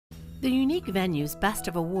The unique venue's Best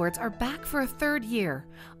of Awards are back for a third year,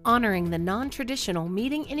 honoring the non-traditional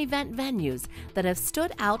meeting and event venues that have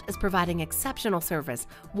stood out as providing exceptional service,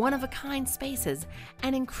 one-of-a-kind spaces,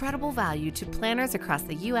 and incredible value to planners across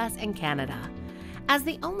the U.S. and Canada. As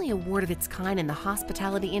the only award of its kind in the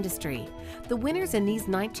hospitality industry, the winners in these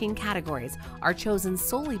 19 categories are chosen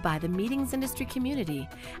solely by the meetings industry community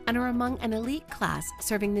and are among an elite class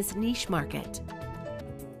serving this niche market.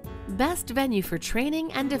 Best Venue for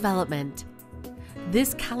Training and Development.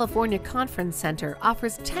 This California Conference Center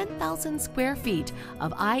offers 10,000 square feet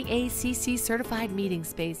of IACC certified meeting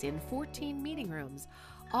space in 14 meeting rooms,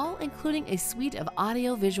 all including a suite of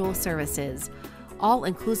audio-visual services.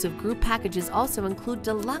 All-inclusive group packages also include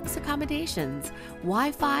deluxe accommodations,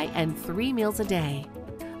 Wi-Fi, and 3 meals a day.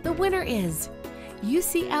 The winner is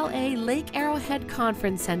UCLA Lake Arrowhead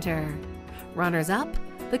Conference Center. Runners-up,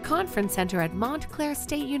 the Conference Center at Montclair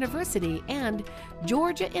State University and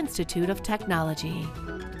Georgia Institute of Technology.